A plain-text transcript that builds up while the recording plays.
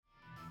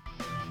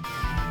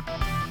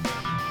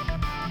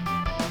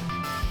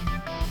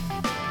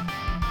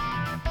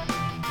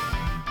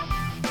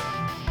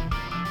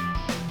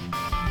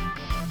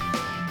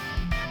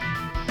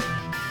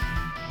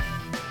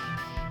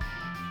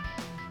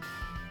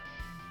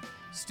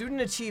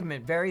Student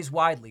achievement varies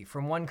widely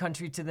from one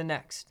country to the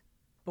next.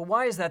 But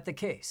why is that the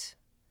case?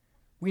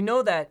 We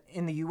know that,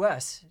 in the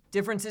US,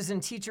 differences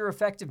in teacher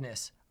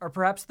effectiveness are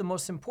perhaps the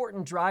most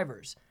important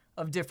drivers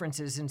of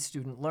differences in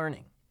student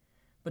learning.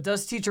 But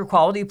does teacher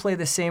quality play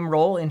the same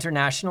role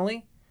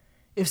internationally?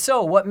 If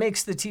so, what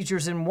makes the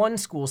teachers in one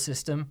school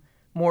system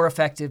more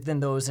effective than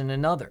those in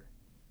another?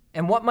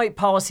 And what might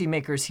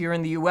policymakers here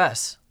in the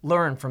US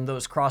learn from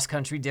those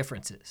cross-country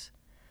differences?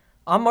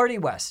 I'm Marty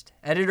West,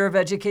 editor of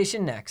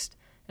Education Next,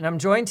 and I'm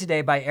joined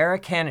today by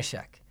Eric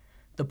Hanushek,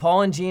 the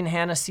Paul and Jean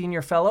Hanna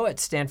Senior Fellow at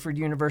Stanford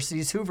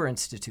University's Hoover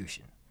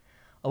Institution.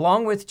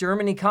 Along with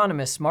German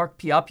economists Mark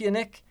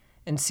Piopjanik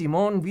and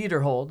Simone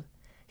Wiederhold,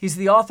 he's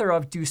the author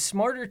of Do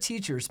Smarter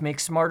Teachers Make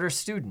Smarter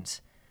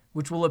Students?,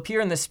 which will appear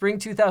in the spring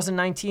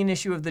 2019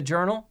 issue of the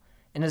Journal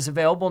and is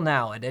available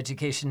now at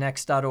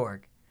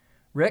educationnext.org.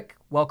 Rick,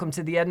 welcome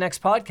to the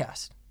EdNext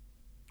podcast.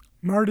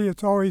 Marty,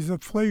 it's always a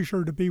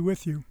pleasure to be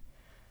with you.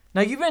 Now,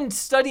 you've been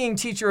studying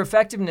teacher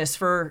effectiveness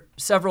for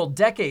several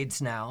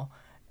decades now,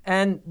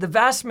 and the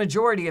vast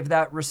majority of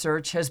that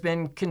research has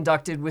been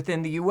conducted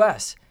within the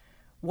U.S.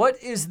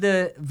 What is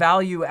the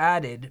value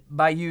added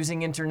by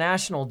using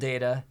international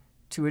data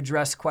to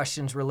address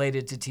questions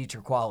related to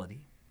teacher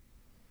quality?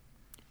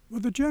 Well,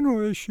 the general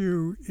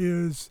issue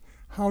is,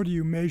 how do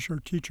you measure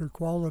teacher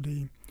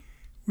quality?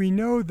 We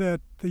know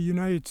that the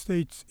United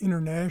States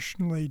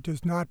internationally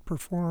does not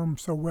perform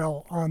so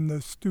well on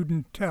the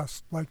student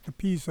test, like the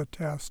PISA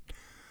test,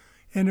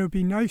 and it would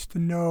be nice to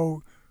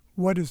know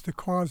what is the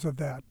cause of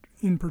that.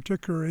 In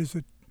particular, is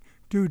it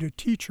due to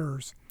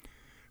teachers?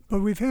 But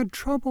we've had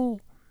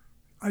trouble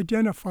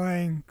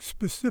identifying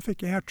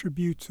specific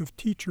attributes of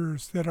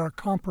teachers that are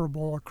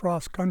comparable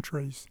across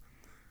countries.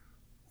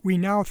 We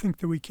now think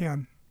that we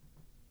can.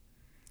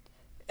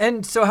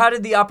 And so how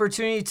did the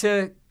opportunity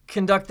to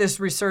conduct this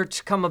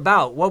research come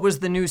about? What was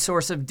the new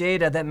source of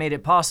data that made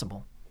it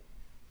possible?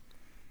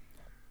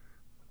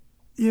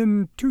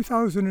 In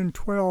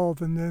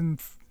 2012 and then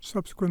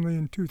subsequently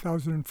in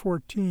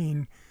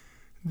 2014,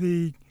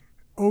 the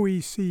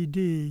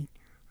OECD,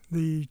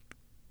 the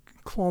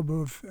Club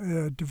of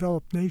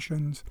Developed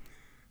Nations,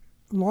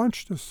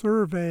 launched a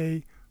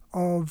survey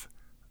of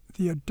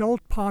the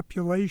adult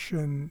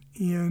population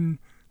in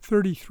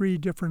 33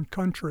 different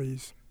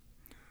countries.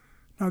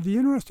 Now, the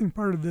interesting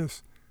part of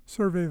this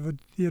survey of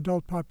the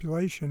adult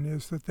population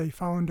is that they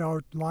found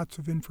out lots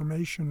of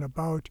information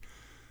about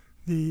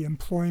the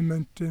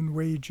employment and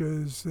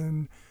wages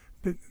and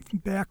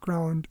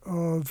background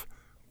of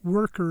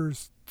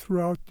workers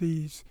throughout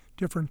these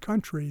different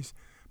countries,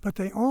 but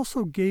they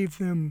also gave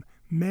them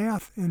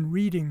math and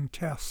reading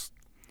tests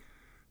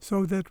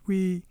so that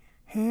we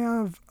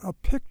have a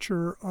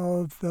picture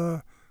of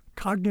the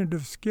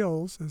cognitive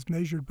skills as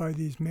measured by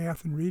these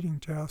math and reading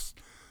tests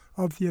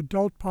of the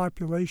adult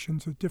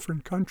populations of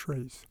different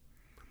countries.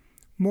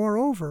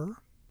 Moreover,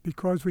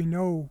 because we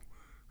know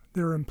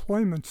their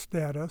employment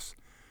status,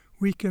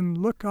 we can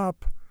look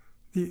up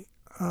the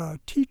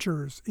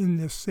teachers in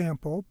this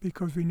sample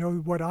because we know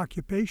what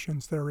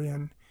occupations they're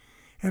in.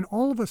 And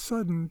all of a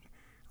sudden,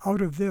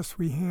 out of this,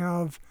 we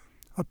have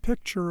a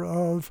picture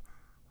of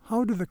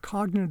how do the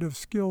cognitive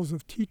skills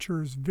of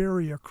teachers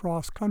vary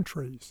across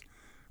countries.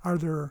 Are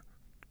there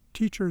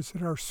teachers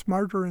that are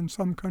smarter in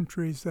some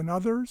countries than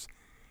others?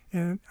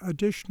 And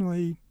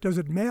additionally, does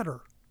it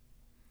matter?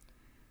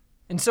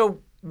 And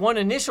so one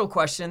initial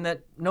question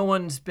that no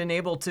one's been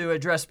able to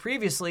address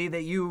previously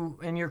that you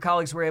and your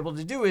colleagues were able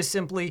to do is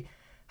simply,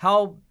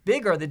 how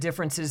big are the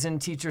differences in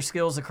teacher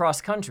skills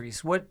across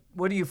countries? What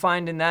do you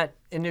find in that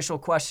initial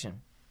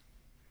question?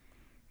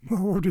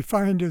 Well, what we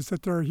find is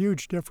that there are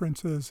huge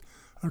differences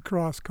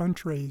across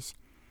countries.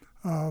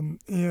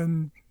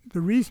 And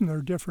the reason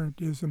they're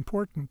different is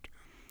important.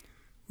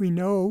 We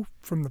know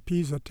from the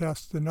PISA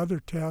test and other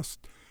tests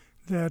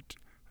that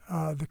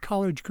the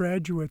college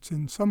graduates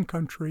in some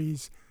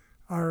countries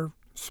are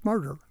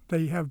smarter.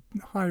 They have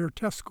higher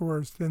test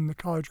scores than the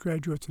college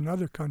graduates in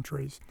other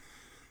countries.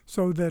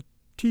 So that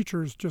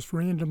teachers just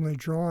randomly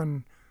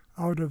drawn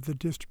out of the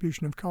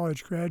distribution of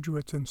college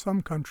graduates in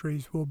some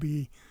countries will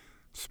be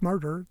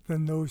smarter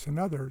than those in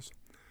others.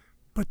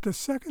 But the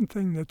second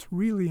thing that's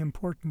really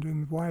important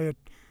and why it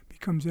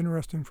becomes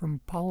interesting from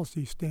a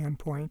policy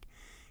standpoint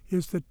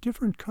is that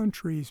different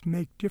countries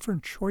make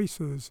different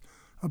choices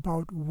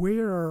about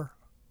where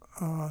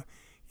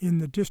in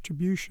the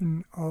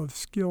distribution of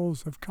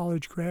skills of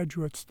college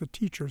graduates the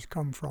teachers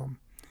come from.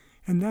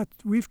 And that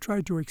we've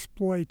tried to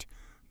exploit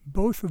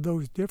both of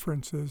those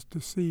differences to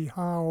see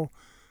how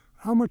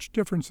much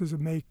difference does it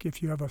make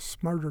if you have a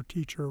smarter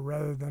teacher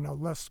rather than a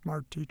less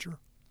smart teacher.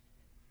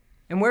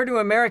 And where do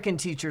American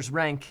teachers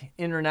rank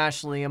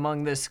internationally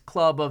among this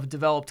club of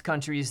developed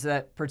countries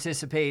that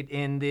participate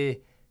in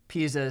the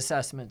PISA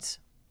assessments?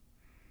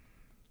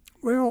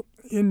 Well,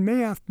 in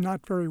math,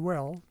 not very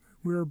well.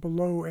 We're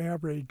below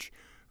average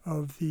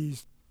of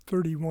these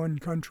 31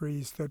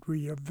 countries that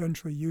we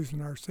eventually use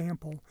in our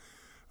sample.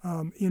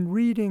 In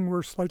reading,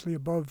 we're slightly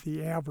above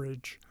the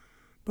average,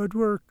 but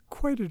we're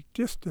quite a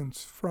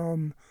distance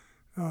from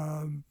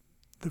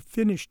the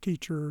Finnish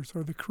teachers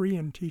or the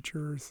Korean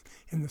teachers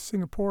and the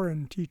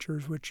Singaporean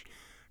teachers, which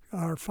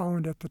are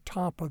found at the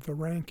top of the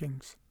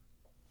rankings.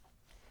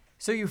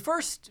 So you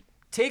first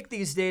take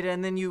these data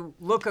and then you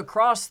look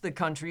across the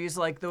countries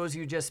like those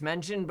you just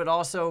mentioned, but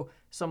also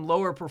some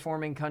lower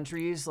performing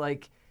countries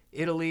like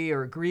Italy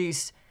or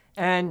Greece,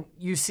 and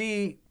you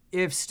see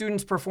if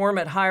students perform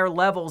at higher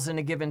levels in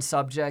a given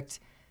subject,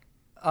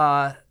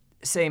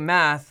 say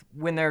math,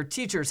 when their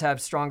teachers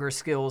have stronger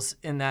skills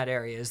in that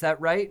area. Is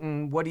that right?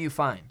 And what do you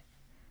find?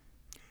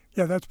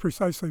 Yeah, that's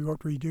precisely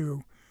what we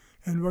do.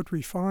 And what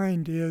we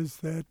find is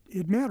that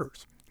it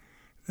matters,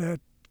 that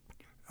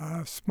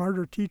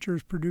smarter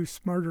teachers produce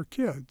smarter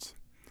kids.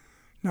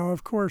 Now,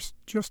 of course,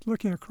 just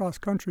looking across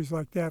countries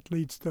like that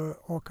leads to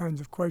all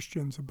kinds of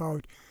questions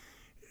about,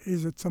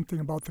 is it something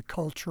about the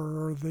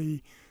culture or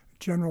the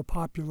general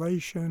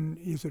population?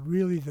 Is it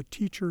really the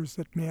teachers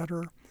that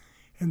matter?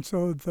 And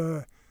so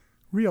the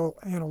real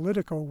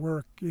analytical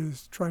work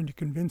is trying to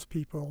convince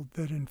people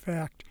that, in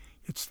fact,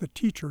 it's the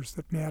teachers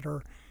that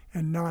matter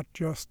and not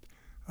just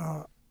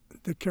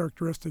the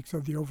characteristics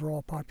of the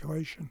overall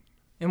population.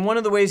 And one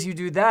of the ways you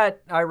do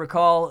that, I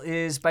recall,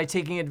 is by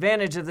taking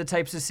advantage of the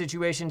types of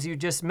situations you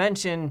just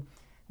mentioned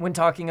when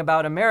talking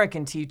about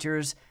American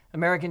teachers.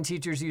 American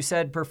teachers, you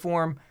said,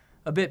 perform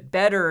a bit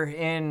better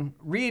in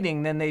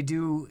reading than they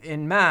do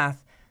in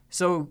math.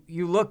 So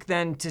you look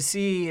then to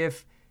see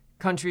if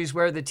countries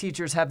where the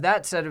teachers have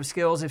that set of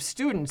skills, if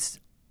students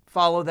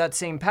follow that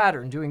same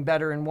pattern, doing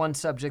better in one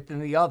subject than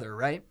the other,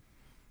 right?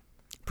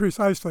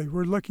 Precisely.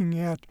 We're looking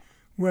at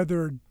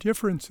whether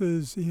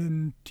differences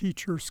in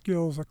teacher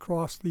skills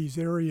across these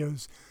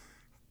areas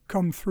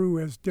come through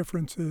as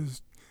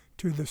differences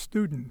to the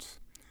students.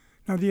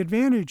 Now, the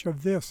advantage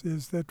of this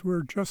is that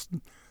we're just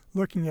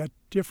looking at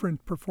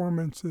different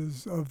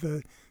performances of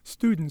the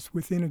students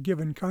within a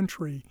given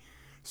country.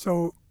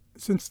 So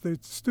since the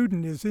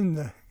student is in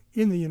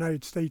the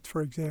United States,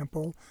 for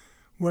example,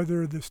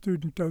 whether the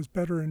student does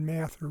better in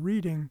math or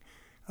reading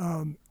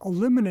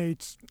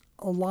eliminates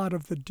a lot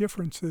of the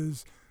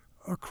differences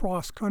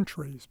across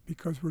countries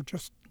because we're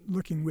just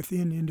looking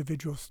within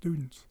individual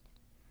students.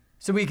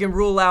 So we can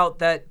rule out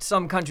that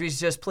some countries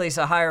just place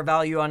a higher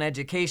value on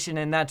education,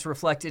 and that's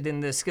reflected in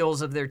the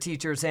skills of their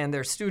teachers and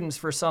their students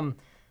for some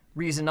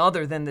reason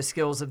other than the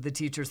skills of the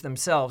teachers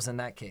themselves in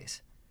that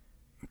case.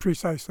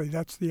 Precisely.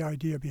 That's the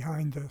idea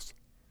behind this.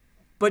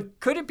 But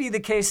could it be the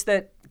case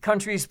that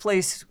countries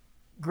place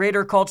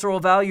greater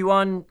cultural value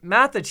on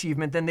math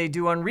achievement than they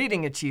do on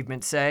reading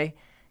achievement, say,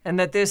 and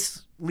that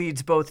this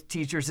leads both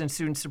teachers and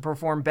students to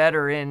perform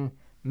better in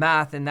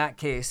math in that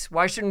case?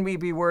 Why shouldn't we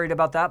be worried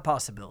about that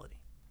possibility?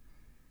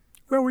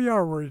 Well, we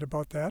are worried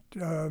about that.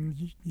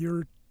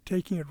 You're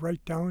taking it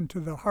right down to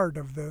the heart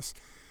of this.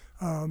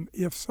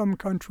 If some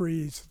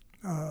countries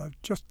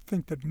just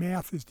think that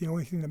math is the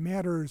only thing that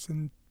matters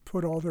and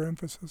put all their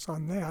emphasis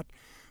on that,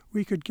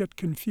 we could get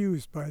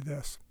confused by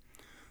this.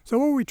 So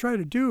what we try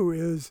to do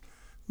is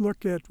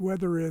look at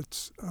whether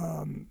it's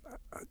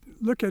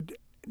look at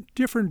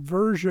different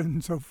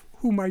versions of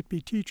who might be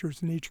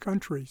teachers in each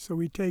country. So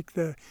we take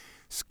the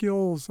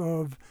skills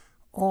of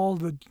all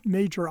the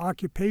major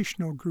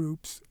occupational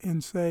groups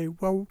and say,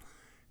 well,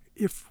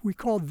 if we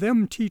call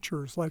them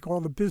teachers, like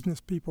all the business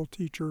people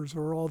teachers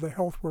or all the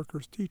health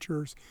workers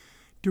teachers,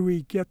 do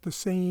we get the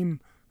same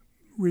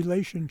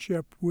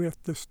relationship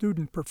with the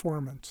student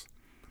performance?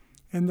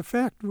 And the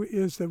fact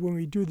is that when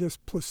we do this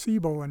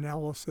placebo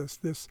analysis,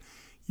 this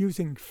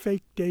using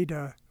fake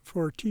data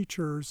for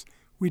teachers,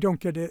 we don't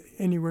get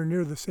anywhere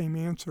near the same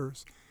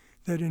answers,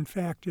 that in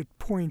fact it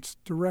points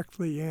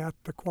directly at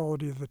the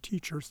quality of the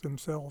teachers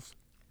themselves.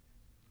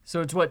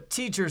 So it's what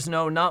teachers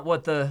know, not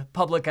what the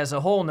public as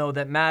a whole know,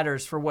 that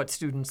matters for what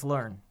students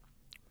learn.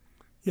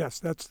 Yes,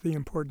 that's the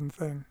important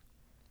thing.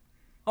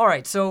 All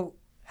right, so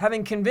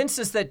having convinced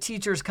us that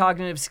teachers'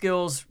 cognitive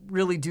skills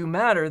really do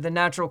matter, the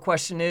natural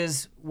question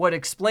is, what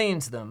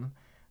explains them?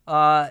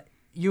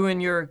 You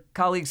and your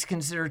colleagues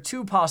consider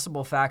two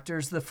possible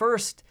factors. The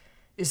first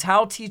is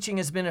how teaching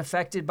has been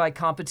affected by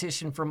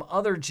competition from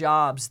other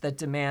jobs that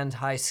demand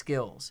high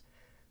skills.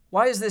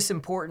 Why is this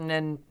important,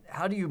 and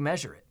how do you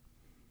measure it?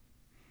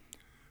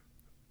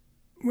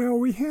 Well,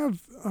 we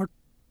have a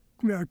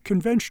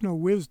conventional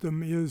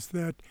wisdom is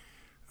that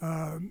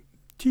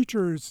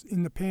teachers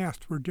in the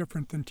past were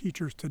different than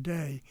teachers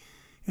today,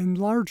 and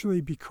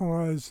largely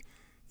because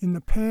in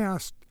the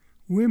past,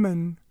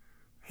 women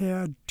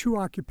had two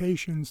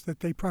occupations that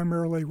they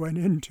primarily went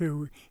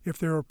into if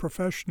they were a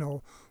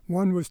professional.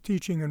 One was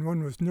teaching and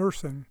one was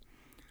nursing.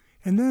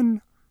 And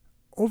then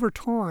over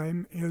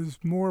time, as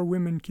more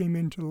women came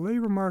into the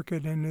labor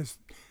market and as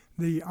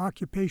the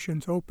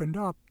occupations opened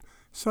up,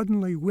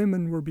 suddenly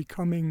women were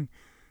becoming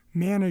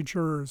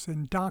managers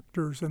and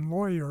doctors and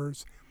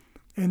lawyers,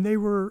 and they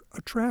were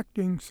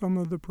attracting some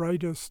of the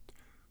brightest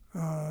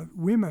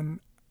women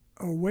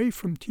away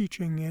from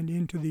teaching and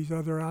into these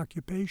other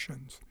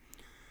occupations.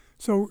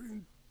 So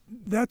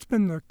that's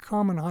been the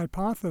common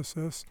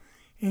hypothesis,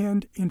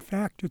 and in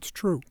fact it's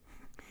true.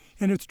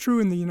 And it's true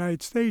in the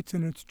United States,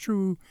 and it's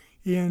true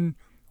in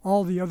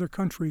all the other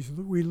countries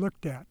that we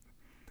looked at.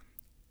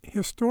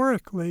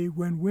 Historically,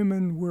 when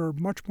women were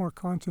much more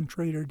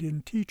concentrated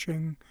in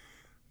teaching,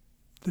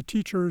 the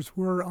teachers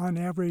were on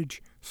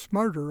average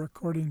smarter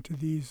according to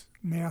these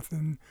math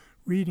and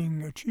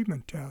reading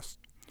achievement tests.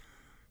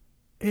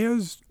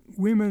 As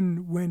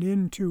women went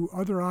into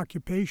other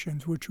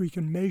occupations, which we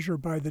can measure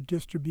by the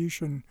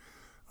distribution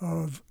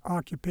of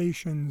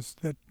occupations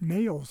that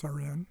males are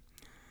in,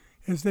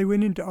 as they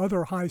went into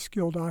other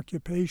high-skilled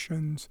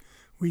occupations,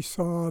 we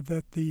saw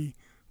that the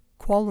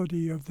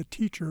quality of the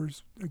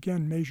teachers,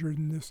 again measured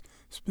in this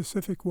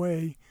specific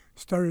way,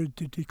 started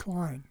to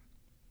decline.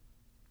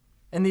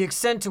 And the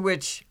extent to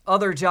which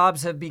other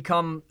jobs have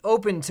become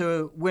open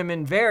to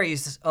women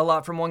varies a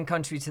lot from one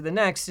country to the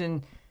next.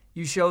 And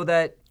you show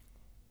that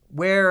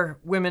where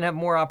women have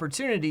more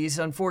opportunities,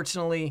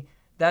 unfortunately,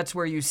 that's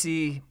where you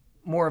see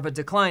more of a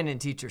decline in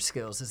teacher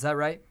skills. Is that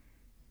right?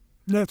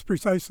 That's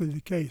precisely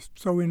the case.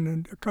 So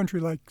in a country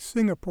like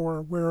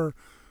Singapore, where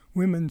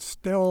women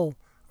still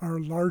are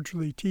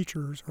largely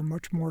teachers, or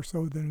much more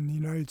so than in the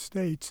United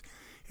States,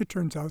 it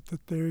turns out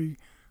that they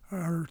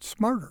are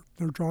smarter.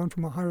 They're drawn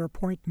from a higher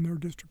point in their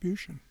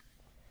distribution.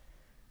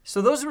 So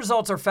those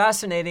results are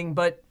fascinating,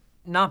 but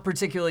not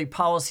particularly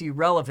policy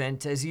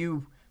relevant. As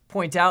you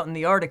point out in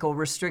the article,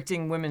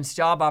 restricting women's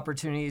job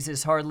opportunities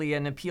is hardly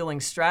an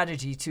appealing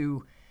strategy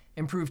to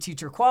improve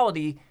teacher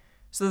quality.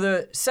 So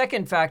the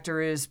second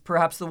factor is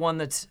perhaps the one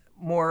that's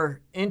more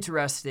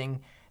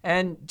interesting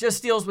and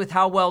just deals with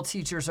how well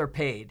teachers are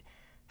paid.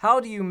 How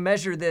do you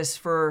measure this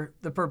for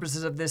the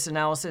purposes of this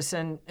analysis,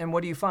 and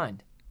what do you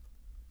find?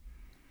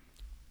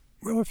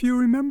 Well, if you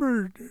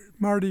remember,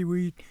 Marty,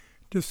 we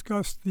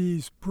discussed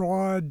these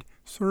broad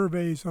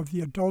surveys of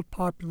the adult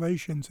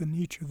populations in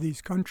each of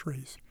these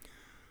countries.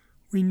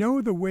 We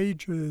know the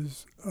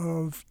wages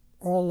of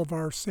all of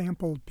our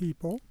sampled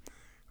people.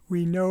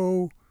 We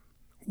know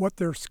what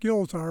their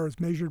skills are as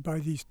measured by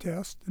these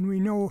tests, and we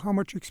know how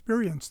much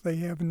experience they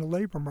have in the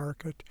labor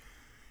market.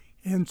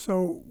 And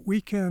so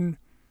we can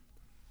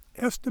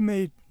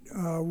estimate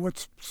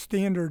what's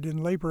standard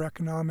in labor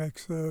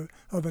economics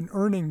of an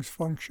earnings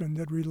function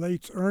that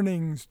relates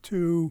earnings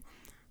to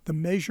the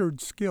measured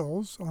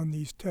skills on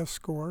these test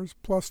scores,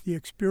 plus the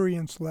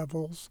experience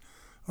levels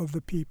of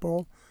the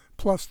people,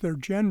 plus their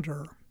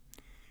gender.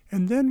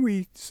 And then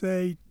we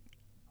say,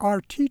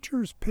 are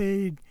teachers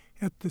paid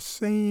at the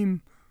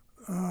same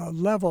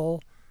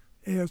level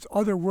as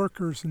other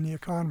workers in the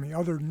economy,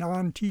 other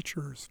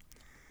non-teachers?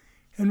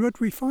 And what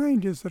we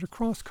find is that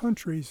across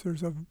countries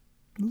there's a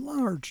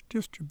large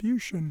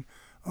distribution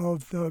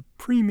of the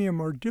premium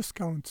or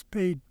discounts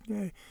paid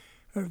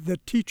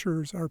that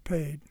teachers are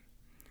paid.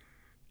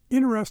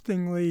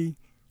 Interestingly,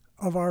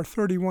 of our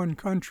 31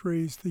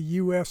 countries, the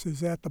U.S.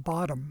 is at the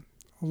bottom,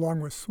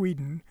 along with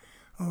Sweden,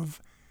 of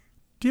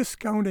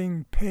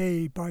discounting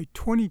pay by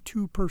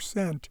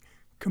 22%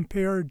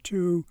 compared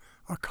to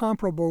a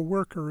comparable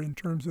worker in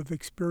terms of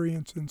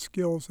experience and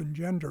skills and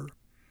gender.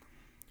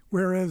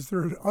 Whereas there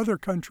are other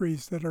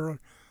countries that are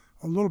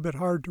a little bit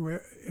hard to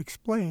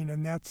explain,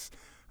 and that's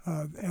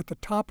at the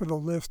top of the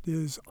list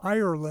is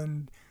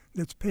Ireland,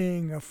 that's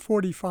paying a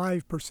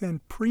 45%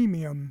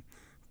 premium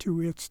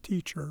to its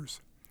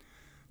teachers.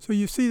 So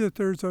you see that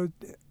there's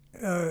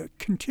a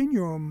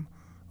continuum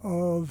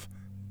of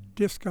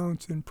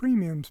discounts and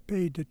premiums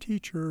paid to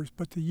teachers,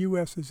 but the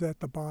U.S. is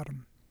at the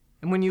bottom.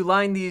 And when you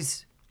line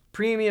these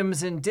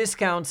premiums and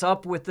discounts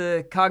up with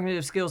the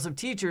cognitive skills of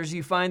teachers,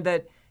 you find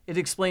that it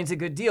explains a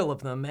good deal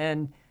of them.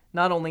 And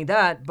not only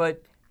that,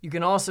 but you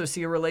can also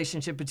see a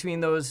relationship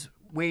between those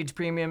wage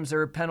premiums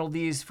or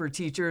penalties for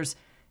teachers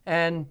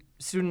and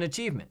student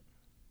achievement.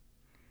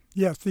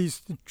 Yes,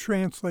 these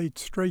translate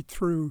straight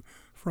through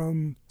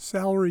from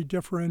salary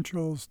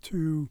differentials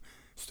to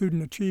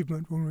student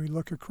achievement when we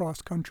look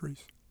across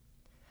countries.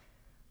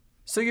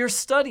 So your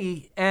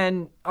study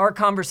and our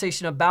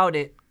conversation about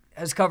it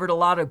has covered a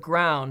lot of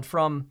ground,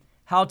 from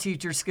how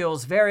teacher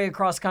skills vary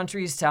across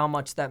countries to how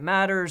much that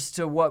matters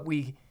to what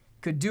we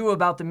could do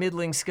about the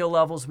middling skill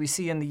levels we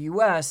see in the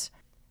U.S.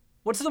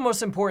 What's the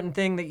most important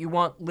thing that you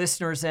want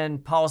listeners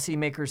and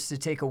policymakers to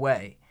take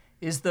away?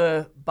 Is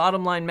the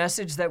bottom line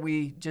message that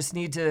we just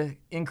need to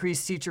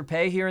increase teacher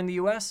pay here in the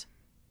U.S.?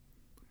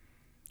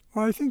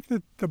 Well, I think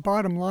that the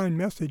bottom line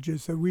message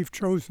is that we've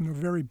chosen a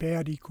very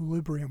bad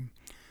equilibrium.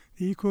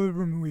 The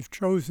equilibrium we've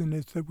chosen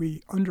is that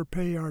we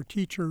underpay our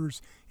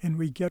teachers and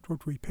we get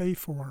what we pay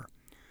for.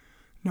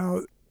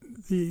 Now,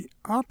 the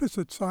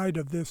opposite side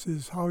of this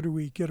is how do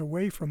we get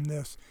away from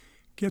this?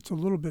 Gets a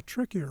little bit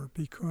trickier,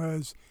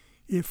 because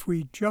if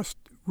we just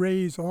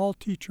raise all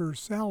teachers'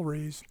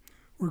 salaries,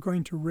 we're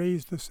going to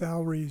raise the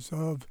salaries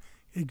of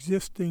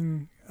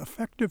existing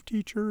effective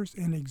teachers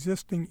and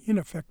existing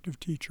ineffective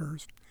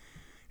teachers.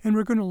 And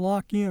we're going to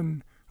lock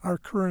in our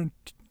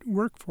current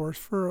workforce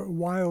for a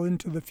while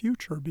into the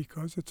future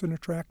because it's an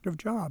attractive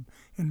job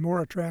and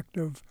more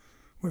attractive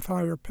with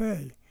higher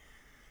pay.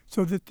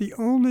 So that the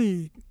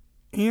only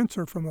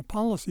answer from a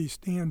policy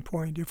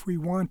standpoint, if we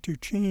want to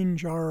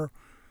change our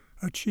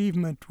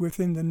achievement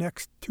within the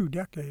next 2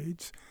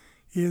 decades,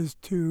 is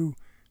to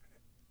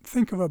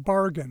think of a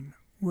bargain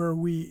where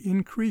we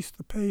increase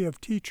the pay of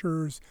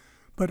teachers,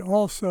 but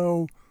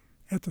also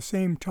at the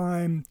same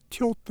time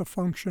tilt the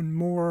function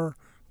more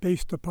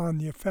based upon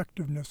the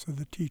effectiveness of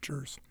the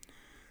teachers.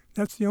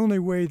 That's the only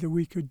way that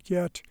we could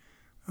get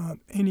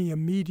any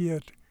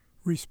immediate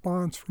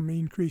response from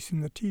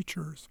increasing the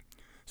teachers.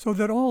 So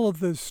that all of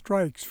the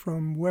strikes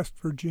from West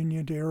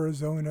Virginia to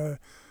Arizona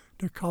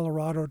to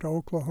Colorado to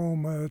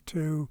Oklahoma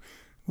to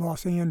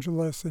Los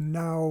Angeles and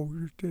now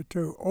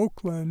to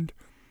Oakland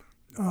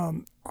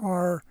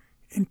are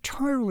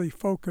entirely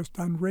focused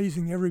on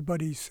raising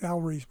everybody's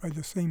salaries by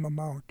the same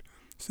amount,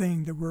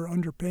 saying that we're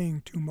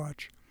underpaying too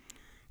much.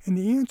 And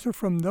the answer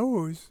from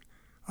those,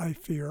 I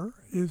fear,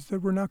 is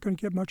that we're not going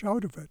to get much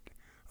out of it.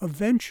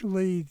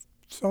 Eventually,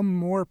 some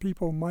more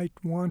people might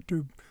want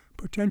to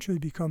potentially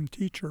become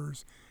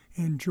teachers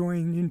and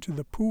join into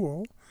the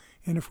pool.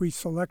 And if we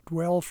select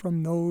well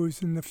from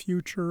those in the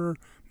future,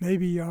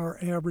 maybe our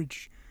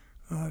average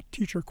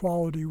teacher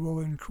quality will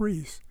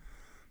increase.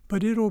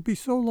 But it'll be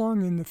so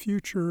long in the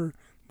future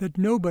that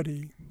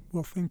nobody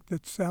will think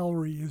that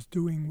salary is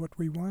doing what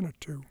we want it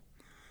to.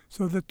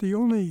 So that the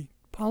only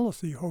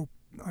policy hope,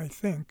 I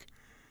think,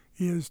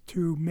 is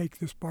to make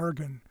this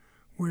bargain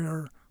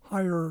where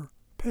higher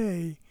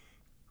pay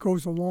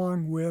goes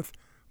along with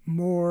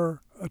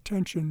more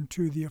attention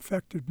to the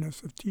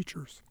effectiveness of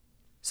teachers.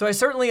 So I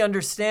certainly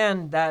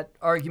understand that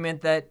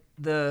argument that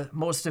the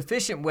most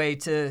efficient way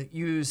to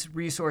use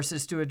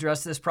resources to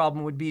address this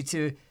problem would be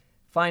to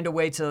find a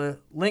way to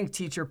link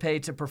teacher pay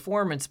to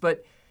performance.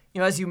 But,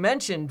 as you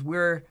mentioned,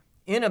 we're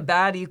in a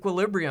bad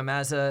equilibrium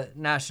as a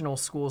national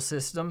school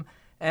system.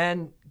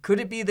 And could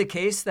it be the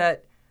case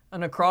that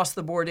an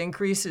across-the-board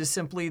increase is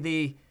simply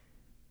the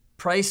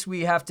price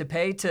we have to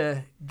pay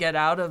to get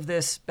out of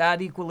this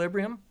bad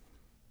equilibrium?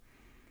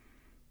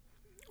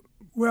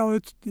 Well,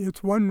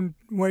 it's one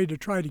way to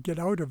try to get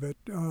out of it.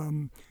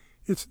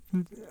 It's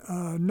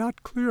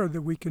not clear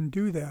that we can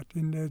do that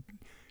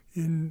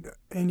in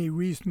any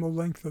reasonable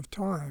length of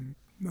time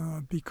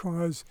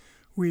because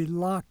we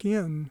lock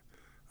in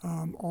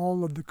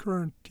all of the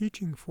current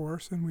teaching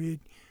force, and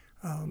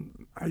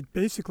I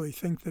basically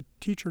think that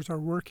teachers are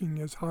working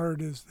as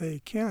hard as they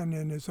can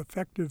and as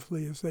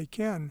effectively as they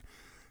can.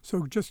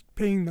 So just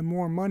paying them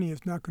more money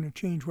is not going to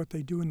change what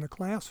they do in the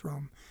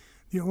classroom.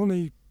 The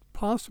only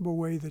possible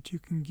way that you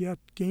can get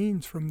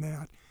gains from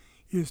that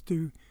is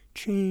to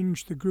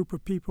change the group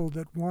of people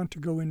that want to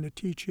go into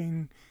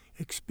teaching,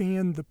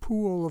 expand the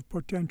pool of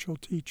potential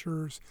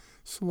teachers,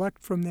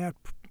 select from that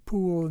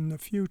pool in the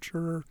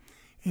future,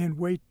 and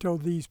wait till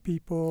these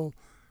people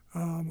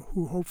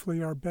who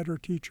hopefully are better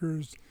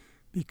teachers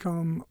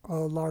become a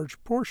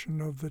large portion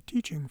of the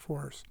teaching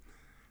force.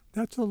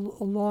 That's a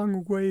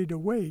long way to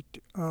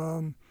wait.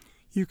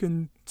 You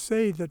can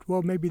say that,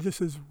 well, maybe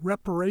this is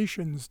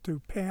reparations to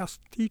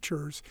past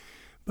teachers,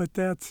 but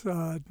that's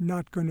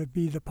not going to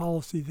be the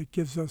policy that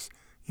gives us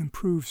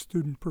improved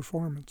student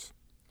performance.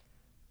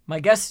 My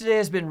guest today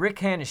has been Rick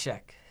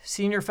Hanishek,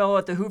 Senior Fellow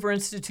at the Hoover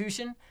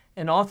Institution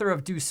and author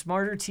of Do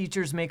Smarter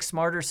Teachers Make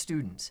Smarter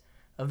Students,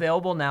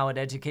 available now at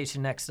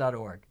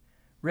educationnext.org.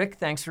 Rick,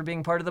 thanks for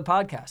being part of the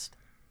podcast.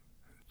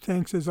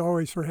 Thanks, as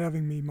always, for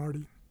having me,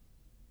 Marty.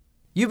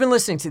 You've been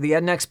listening to the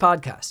EdNext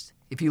podcast.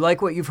 If you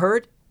like what you've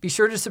heard, be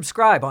sure to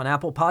subscribe on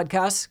Apple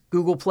Podcasts,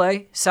 Google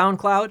Play,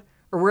 SoundCloud,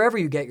 or wherever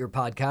you get your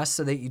podcasts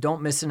so that you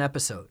don't miss an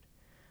episode.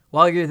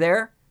 While you're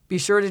there, be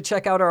sure to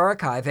check out our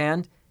archive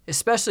and,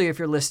 especially if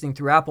you're listening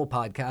through Apple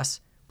Podcasts,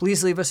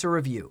 please leave us a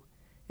review.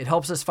 It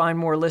helps us find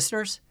more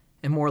listeners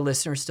and more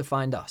listeners to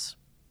find us.